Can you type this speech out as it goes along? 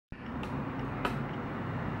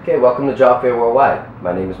Okay, welcome to Jobfair Worldwide.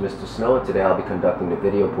 My name is Mr. Snow, and today I'll be conducting the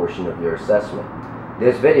video portion of your assessment.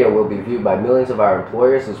 This video will be viewed by millions of our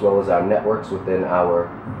employers as well as our networks within our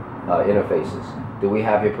interfaces. Do we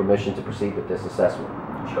have your permission to proceed with this assessment?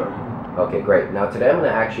 Sure. Okay, great. Now today I'm going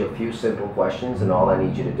to ask you a few simple questions, and all I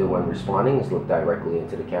need you to do when responding is look directly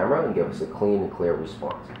into the camera and give us a clean and clear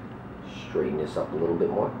response. Straighten this up a little bit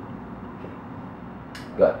more. Okay.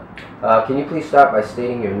 Good. Can you please start by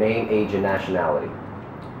stating your name, age, and nationality?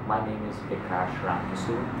 My name is Vikash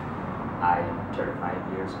Ramkission. I am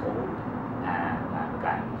 35 years old and I'm a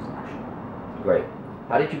Guyanese national. Great.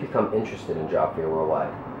 How did you become interested in Jobfair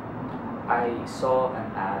Worldwide? I saw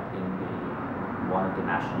an ad in one of the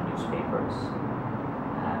national newspapers,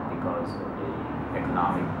 and because of the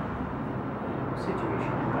economic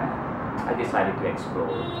situation in Guyana, I decided to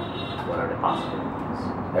explore what are the possibilities.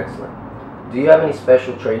 Excellent. Do you have any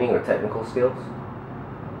special training or technical skills?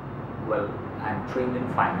 Well, I'm trained in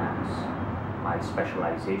finance. My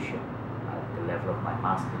specialization at the level of my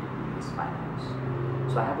master's degree is finance.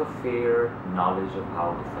 So I have a fair knowledge of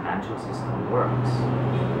how the financial system works.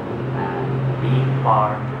 And being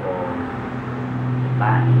part of the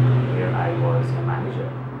bank where I was a manager,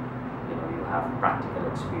 you have practical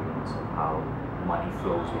experience of how money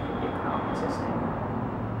flows within the economic system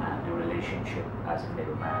and the relationship as a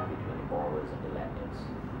middleman between the borrowers and the lenders.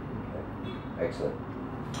 Okay. Excellent.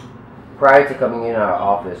 Prior to coming in our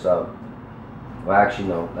office, well actually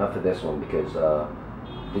no, not for this one, because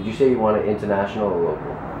did you say you wanted international or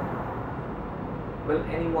local? Well,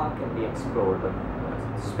 anyone can be explored, but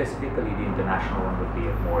specifically the international one would be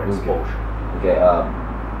more exposure. Okay,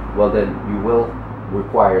 well then you will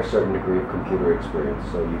require a certain degree of computer experience,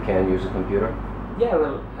 so you can use a computer? Yeah,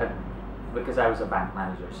 well, because I was a bank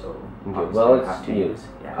manager, so okay. Well, it's to use.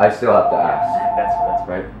 Yeah. I still have to ask. That's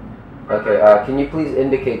right. Okay, can you please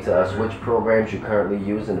indicate to us which programs you currently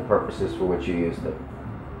use and the purposes for which you use them?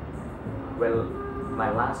 Well,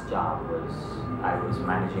 my last job was, I was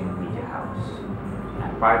managing a media house,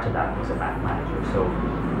 and prior to that I was a bank manager, so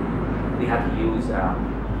we had to use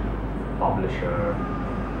Publisher,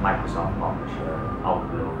 Microsoft Publisher,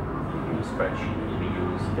 Outlook, we use spreadsheet, we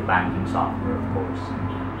use the banking software of course,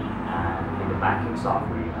 and in the banking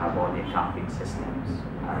software you have all the accounting systems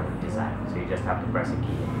designed, so you just have to press a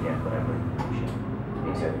key and you get whatever information.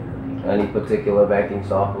 Okay. Any particular banking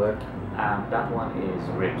software? That one is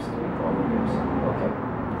RIBS, we call it RIBS. Okay.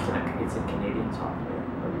 It's a Canadian software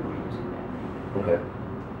that we were using there.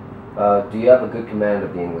 Okay. Do you have a good command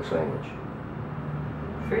of the English language?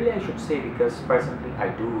 Fairly, I should say, because presently I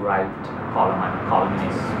do write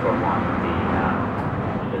columnist for one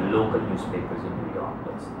of the local newspapers in New York.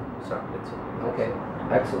 Okay,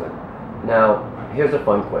 excellent. Now, here's a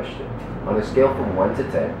fun question. On a scale from 1 to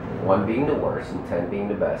 10, 1 being the worst and 10 being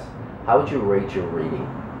the best, how would you rate your reading?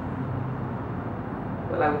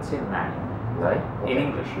 Well, I would say 9. 9? Okay. In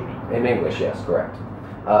English, you mean? In English, yes, correct.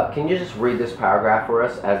 Can you just read this paragraph for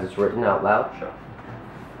us as it's written out loud? Sure.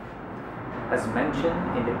 As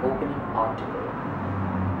mentioned in the opening article,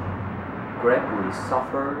 Gregory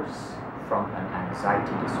suffers from an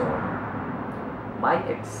anxiety disorder. My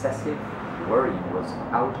excessive worrying was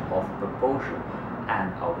out of proportion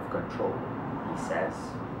and out of control, he says.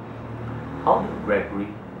 How did Gregory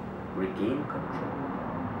regain control?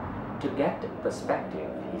 To get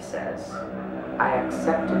perspective, he says, I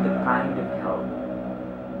accepted the kind of help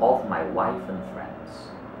of my wife and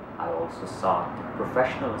friends. I also sought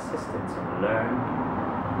professional assistance and learned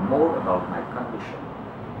more about my condition.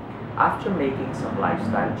 After making some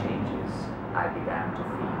lifestyle changes, I began to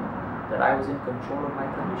feel that I was in control of my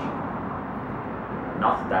condition.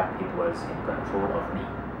 Not that it was in control of me,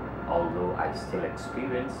 although I still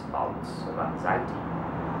experience bouts of anxiety.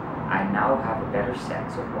 I now have a better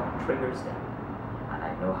sense of what triggers them, and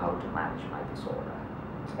I know how to manage my disorder.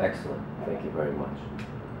 Excellent. Thank you very much.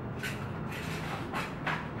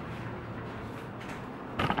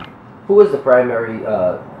 Who is the primary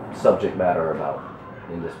subject matter about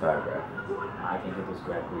in this paragraph? I think it was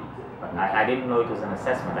Gregory, but I didn't know it was an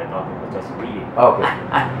assessment. I thought it was just reading. Okay.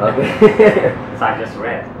 Okay. So I just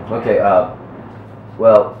read. Okay.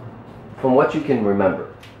 Well, from what you can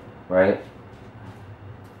remember, right?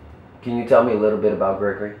 Can you tell me a little bit about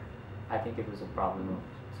Gregory? I think it was a problem of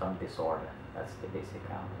some disorder. That's the basic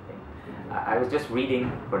thing. I was just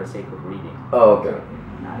reading for the sake of reading. Oh, okay.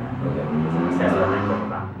 Okay. It's an assessment I thought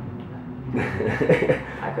about.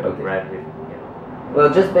 I could have read with, Well,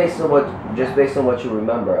 just based on what you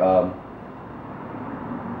remember,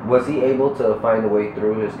 was he able to find a way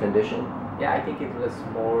through his condition? Yeah, I think it was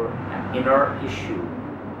more an inner issue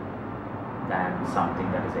than something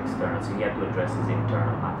that is external. So he had to address his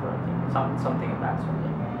internal matter, I think. Something of that sort.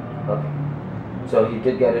 Okay. So he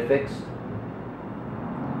did get it fixed?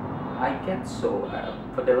 I guess so.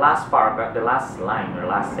 For the last paragraph, the last line or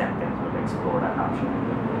last sentence would explore that option.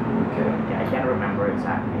 Okay. Yeah, I can't remember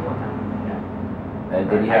exactly what happened. Yeah. And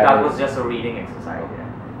did he I have thought any- it was just a reading exercise. Yeah.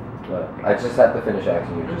 I just have to finish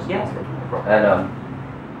asking you. Just, Yes, no problem. and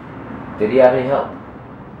did he have any help? I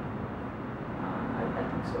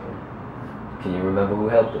think so. Can you remember who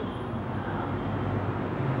helped him?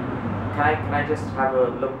 Can I just have a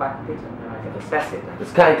look back, please, and then I can assess it?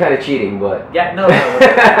 It's kind of cheating, but Yeah, no.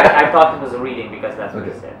 I thought it was a reading because that's what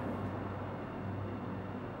Okay. it said.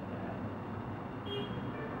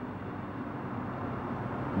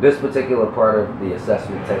 this particular part of the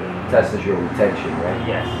assessment test is your retention, right?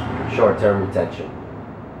 Yes. Short-term retention.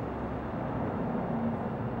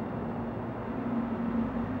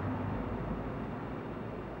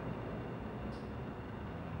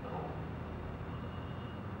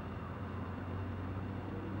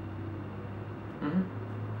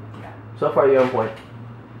 So far, you're on point.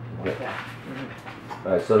 Okay. Yeah.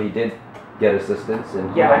 All right. So he did get assistance,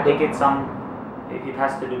 and Yeah, I think it's it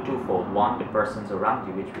has to do twofold. One, the persons around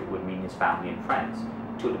you, which would mean his family and friends.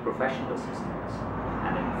 Two, the professional assistance.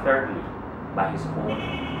 And then thirdly, by his own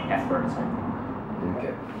efforts, I think.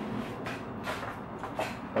 Okay.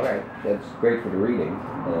 All right. That's great for the reading,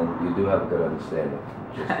 and you do have a good understanding.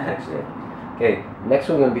 Which is excellent. Okay. Next,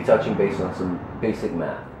 we're going to be touching base on some basic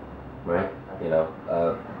math, right? You know,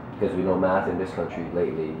 because we know math in this country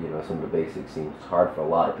lately, you know, some of the basics seems hard for a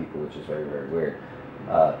lot of people, which is very, very weird.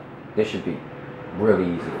 This should be really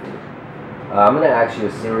easy for you. I'm going to ask you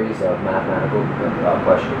a series of mathematical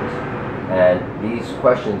questions, and these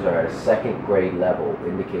questions are at a second grade level,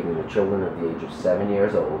 indicating the children of the age of 7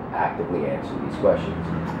 years old actively answer these questions.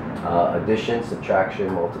 Addition,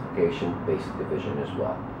 subtraction, multiplication, basic division as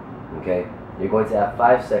well. Okay? You're going to have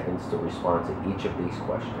 5 seconds to respond to each of these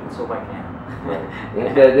questions. So I can. Right.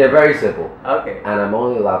 They're very simple. Okay. And I'm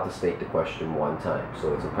only allowed to state the question one time,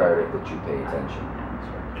 so it's imperative that you pay attention.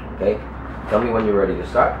 Okay? Tell me when you're ready to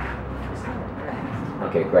start.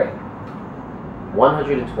 Okay, great.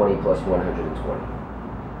 120 plus 120.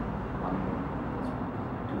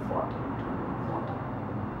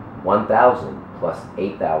 1,000 plus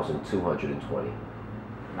 8,220.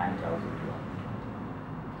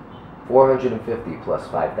 9,200. 450 plus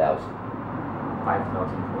 5,000.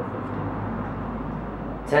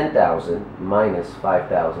 5,450. 10,000 minus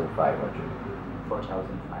 5,500.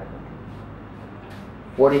 4,500.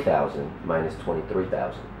 40,000 minus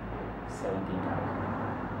 23,000. 17,000.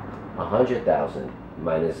 100,000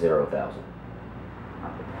 minus 0,000.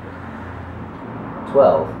 100,000.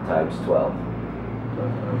 12 times 12.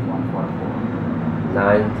 144.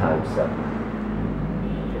 9 times 7.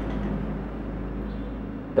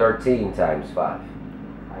 52. 13 times 5. 5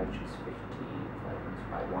 is 15. 5 is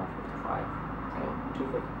 5. 155. Okay.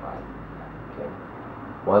 255. Okay.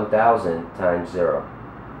 1,000 times 0.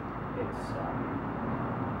 It's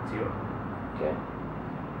 0. Okay.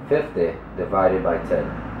 50 divided by 10.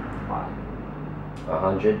 5.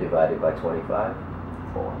 100 divided by 25.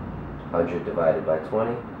 4. 100 divided by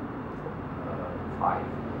 20. 5.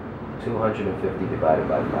 250 divided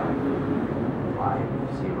by 5. 5.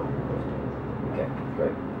 0. Okay,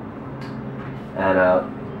 great. And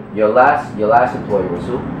your last employer was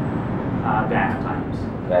who? Guyana Times.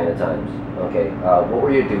 Guyana Times. Okay. What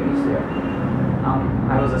were your duties there? I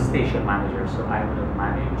was a station manager, so I would have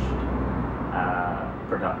managed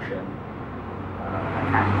production,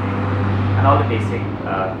 accounting, and all the basic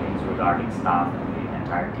things regarding staff and the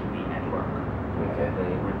entire TV network. Okay. The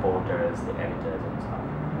reporters, the editors, and stuff.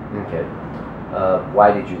 Okay.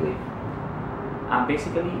 Why did you leave?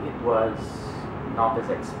 Basically, it was not as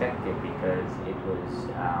expected because it was,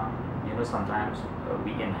 sometimes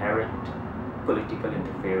we inherit political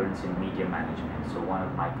interference in media management. So one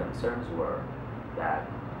of my concerns were that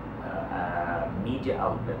media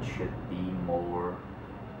outlet should be more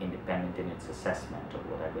independent in its assessment of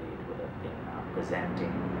whatever it would have been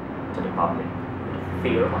presenting to the public with a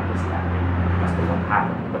fair understanding as to what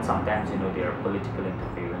happened. But sometimes, there are political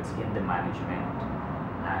interference in the management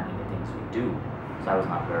and in the things we do. So I was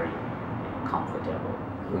not very comfortable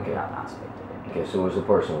with Okay. that aspect of it. Okay, so it was a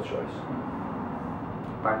personal choice.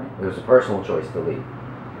 Pardon me? It was a personal choice to leave.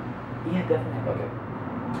 Yeah, definitely. Okay.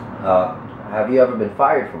 Have you ever been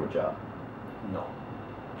fired from a job? No,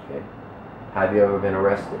 Okay. Have you ever been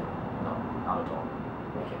arrested? no, not at all.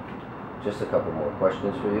 Okay. Just a couple more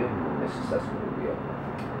questions for you, and then this assessment will be over.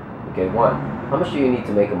 Okay, 1. How much do you need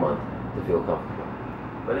to make a month to feel comfortable?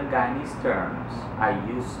 Well, in Guyanese terms, I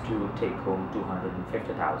used to take home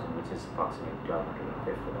 $250,000, which is approximately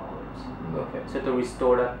 $1,250. Okay. So to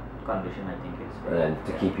restore that condition, I think, is very, And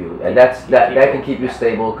to keep you, and that can keep you yeah.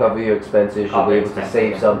 stable, cover your expenses. You'll Cover be able to expenses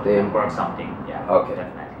save and something. work something. Yeah. Okay.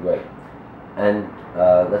 Definitely. Right. And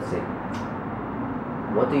let's see.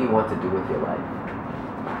 What do you want to do with your life?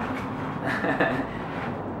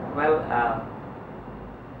 Well,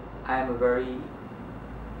 I'm a very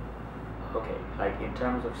like in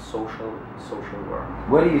terms of social work.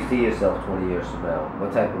 Where do you see yourself 20 years from now?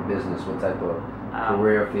 What type of business? What type of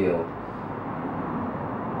career field?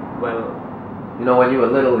 Well, you know, when you were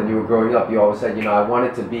little and you were growing up, you always said, you know, I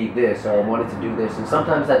wanted to be this or I wanted to do this, and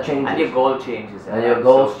sometimes that changes. and your goal changes. And your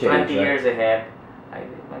goals change. 20 years ahead,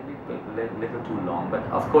 it might be a little too long, but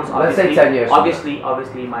of course, Let's obviously, say 10 years.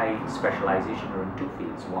 obviously, my specialization are in two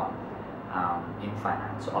fields. One, in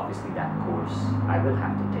finance. So obviously, that course I will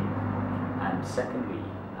have to take. And secondly,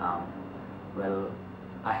 well,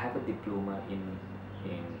 I have a diploma in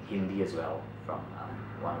Hindi as well from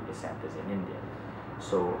one of the centers in India.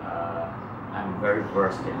 So I'm very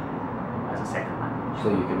versed in as a second language. So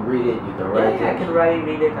you can read it, you can write it. I can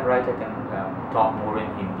read it, I can write, I can talk more in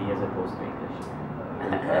Hindi as opposed to English. You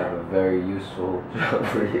have a very useful job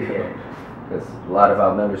for you. Yeah. Because a lot of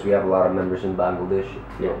our members, we have a lot of members in Bangladesh,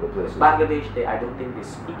 Yeah. the places. Bangladesh, I don't think they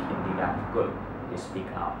speak Hindi that good. They speak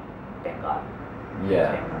Bengali.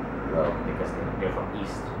 Yeah. Well, Because they're from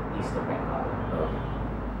east of Bengal.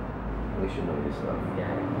 at least you know your stuff.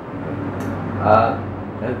 Yeah.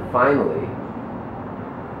 And finally,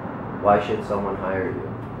 why should someone hire you?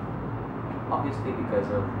 Obviously because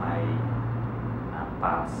of my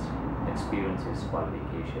past experiences,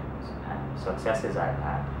 qualifications, and successes I've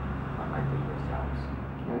had on my previous jobs.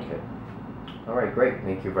 Okay. All right, great.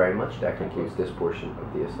 Thank you very much. That concludes this portion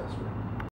of the assessment.